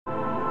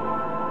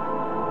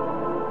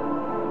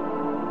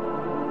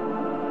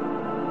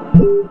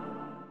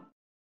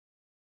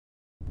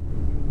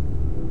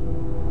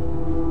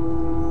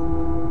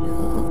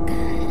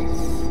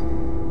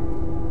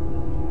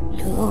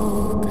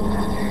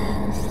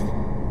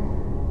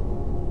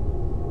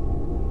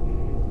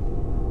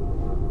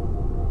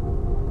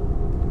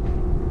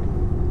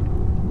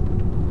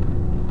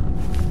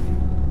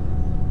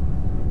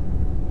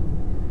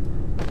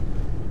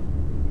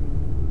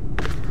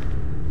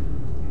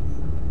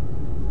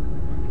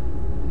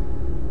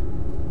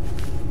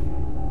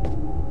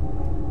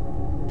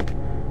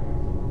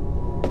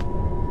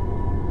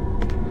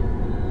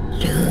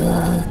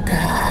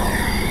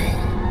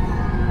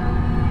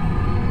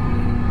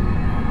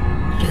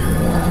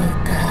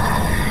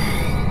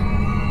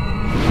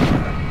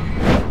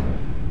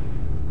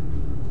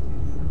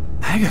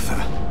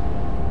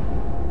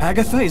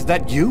Agatha, is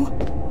that you?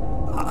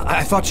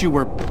 I thought you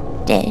were...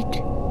 Dead.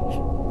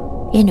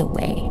 In a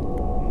way.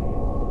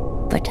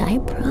 But I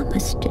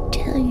promised to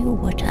tell you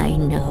what I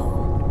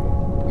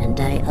know. And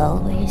I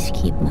always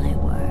keep my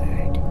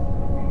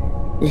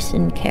word.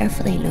 Listen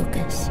carefully,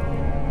 Lucas.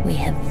 We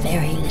have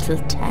very little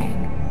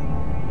time.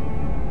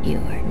 You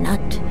are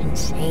not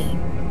insane.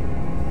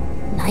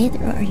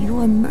 Neither are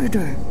you a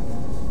murderer.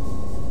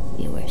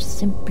 You are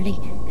simply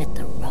at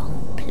the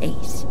wrong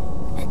place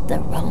at the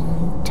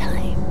wrong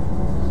time.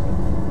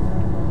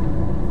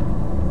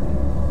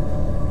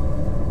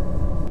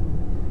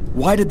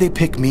 Why did they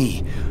pick me?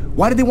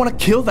 Why did they want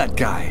to kill that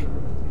guy?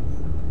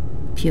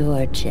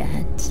 Pure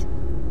chance.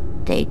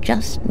 They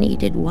just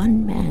needed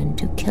one man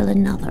to kill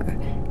another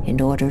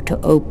in order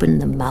to open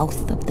the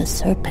mouth of the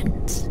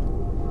serpents.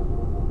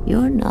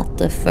 You're not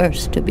the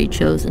first to be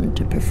chosen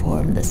to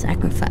perform the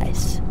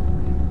sacrifice.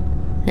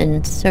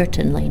 And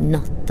certainly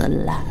not the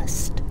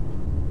last.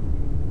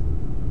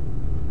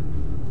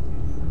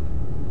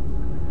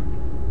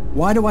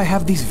 Why do I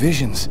have these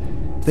visions?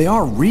 They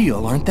are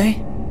real, aren't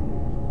they?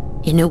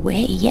 In a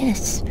way,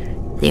 yes.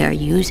 They are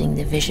using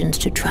the visions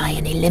to try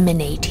and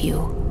eliminate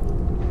you.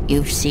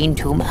 You've seen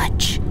too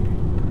much,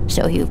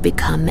 so you've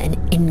become an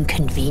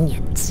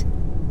inconvenience.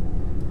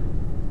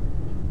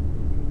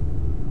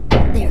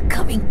 They're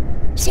coming.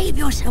 Save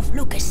yourself,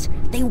 Lucas.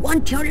 They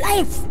want your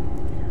life.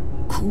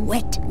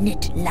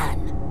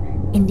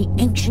 Kuet-Nit-Lan, in the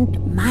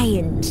ancient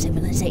Mayan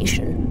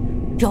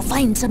civilization. You'll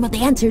find some of the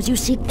answers you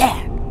seek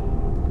there.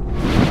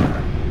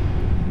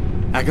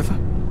 Agatha?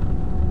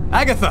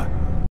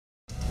 Agatha!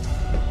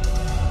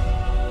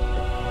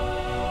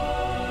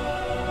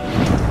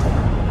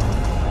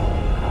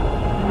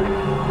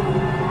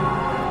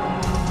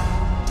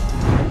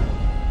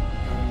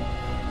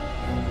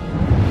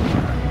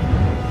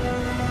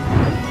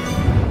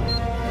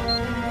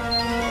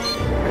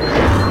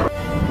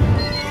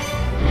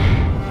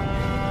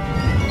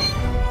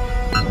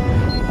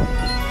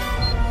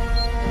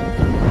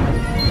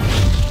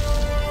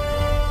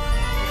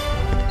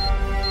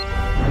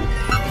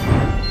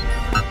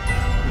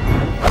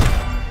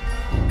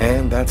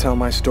 That's how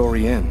my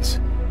story ends.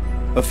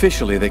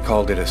 Officially, they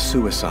called it a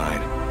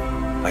suicide.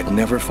 I'd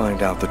never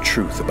find out the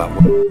truth about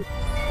what...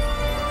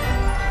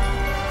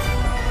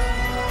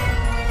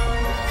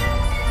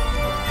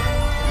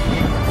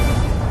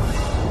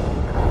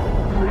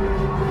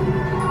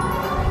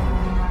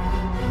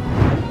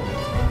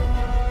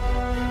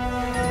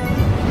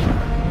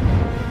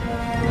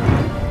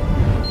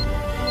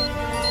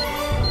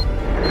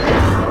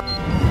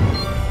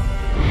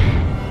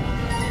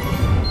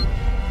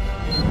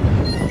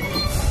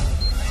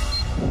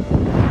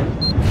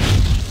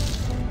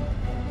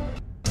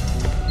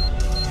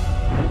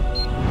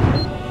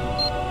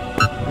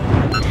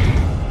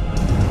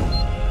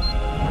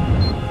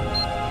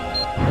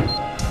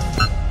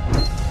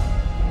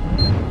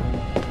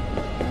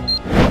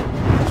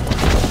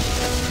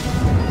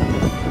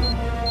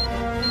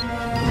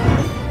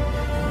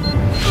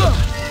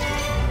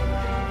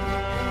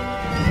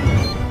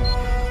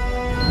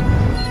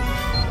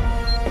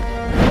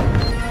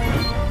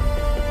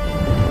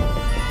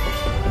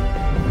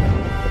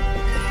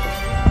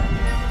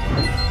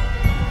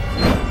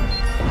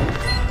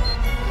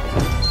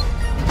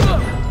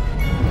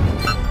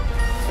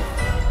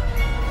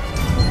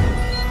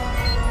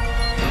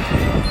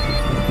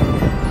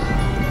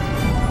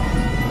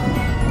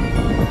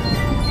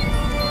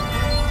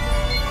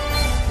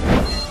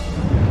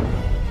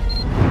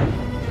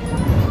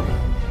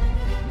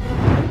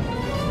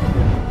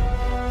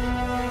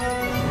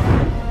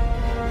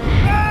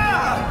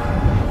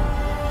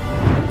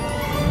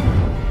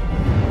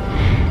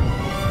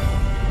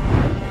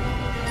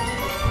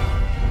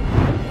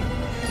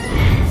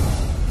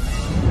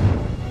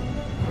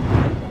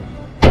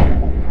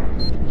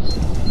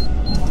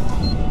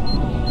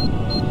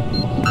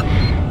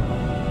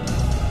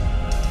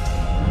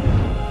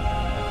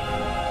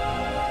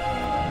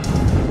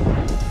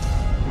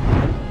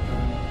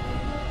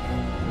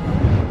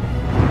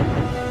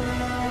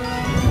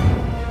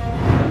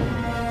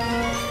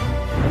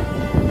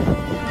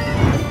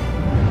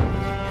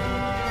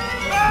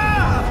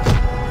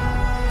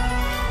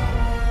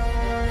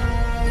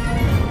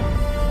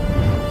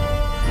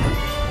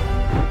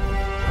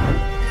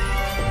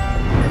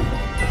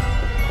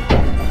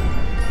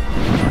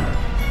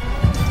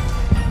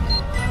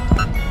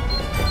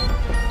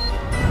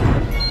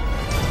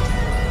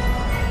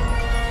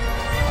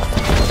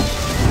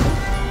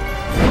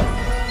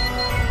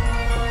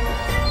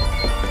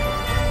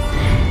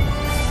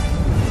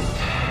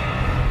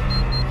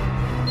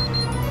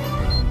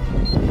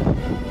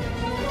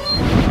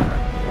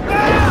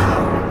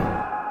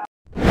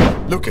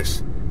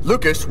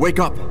 Lucas, wake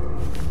up!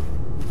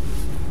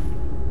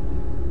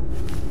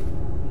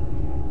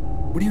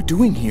 What are you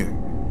doing here?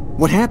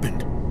 What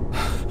happened?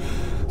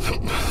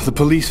 The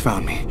police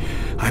found me.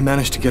 I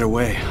managed to get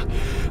away.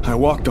 I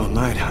walked all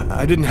night.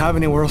 I didn't have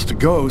anywhere else to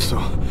go, so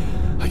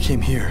I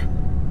came here.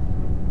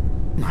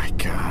 My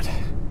God.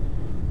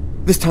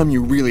 This time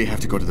you really have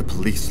to go to the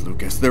police,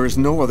 Lucas. There is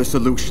no other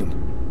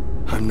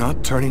solution. I'm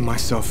not turning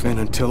myself in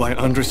until I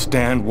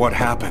understand what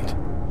happened.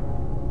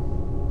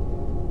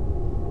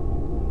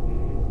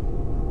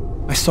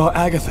 I saw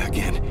Agatha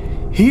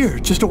again. Here,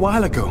 just a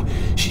while ago.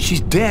 She's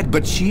dead,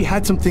 but she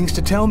had some things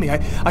to tell me.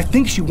 I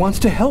think she wants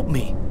to help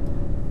me.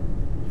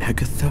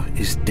 Agatha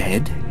is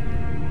dead?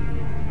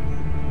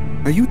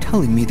 Are you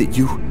telling me that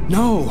you...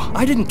 No,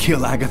 I didn't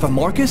kill Agatha,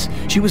 Marcus.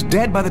 She was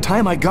dead by the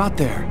time I got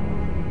there.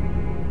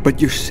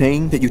 But you're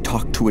saying that you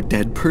talked to a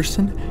dead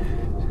person?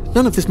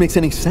 None of this makes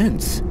any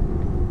sense.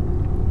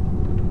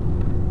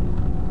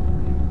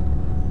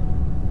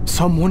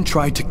 Someone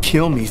tried to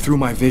kill me through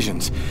my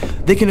visions.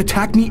 They can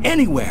attack me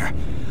anywhere.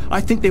 I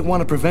think they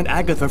want to prevent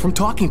Agatha from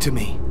talking to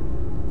me.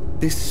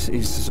 This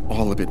is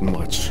all a bit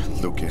much,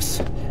 Lucas.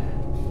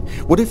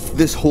 What if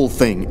this whole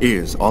thing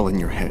is all in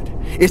your head?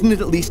 Isn't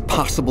it at least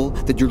possible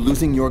that you're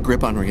losing your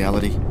grip on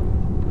reality?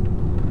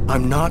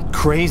 I'm not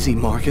crazy,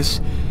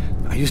 Marcus.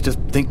 I used to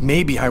think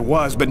maybe I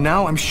was, but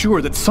now I'm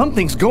sure that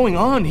something's going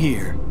on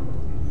here.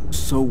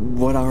 So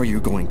what are you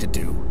going to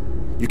do?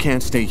 You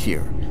can't stay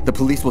here. The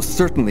police will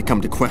certainly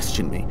come to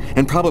question me,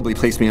 and probably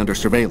place me under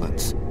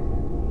surveillance.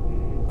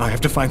 I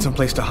have to find some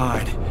place to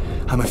hide.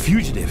 I'm a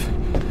fugitive.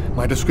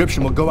 My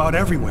description will go out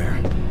everywhere.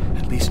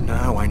 At least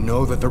now I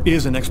know that there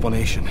is an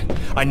explanation.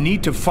 I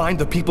need to find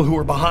the people who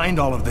are behind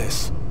all of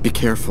this. Be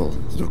careful,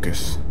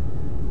 Lucas.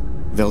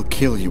 They'll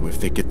kill you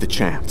if they get the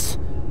chance.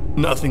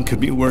 Nothing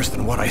could be worse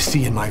than what I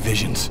see in my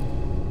visions.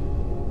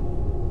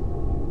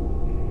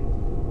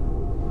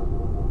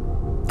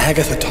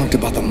 Agatha talked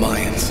about the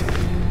Mayans.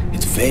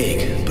 It's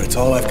vague, but it's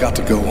all I've got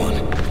to go on.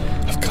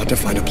 I've got to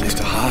find a place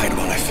to hide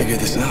while I figure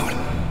this out.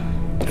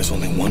 There's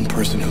only one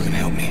person who can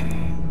help me.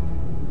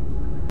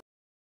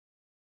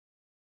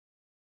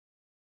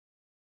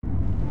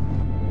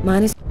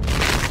 Mine is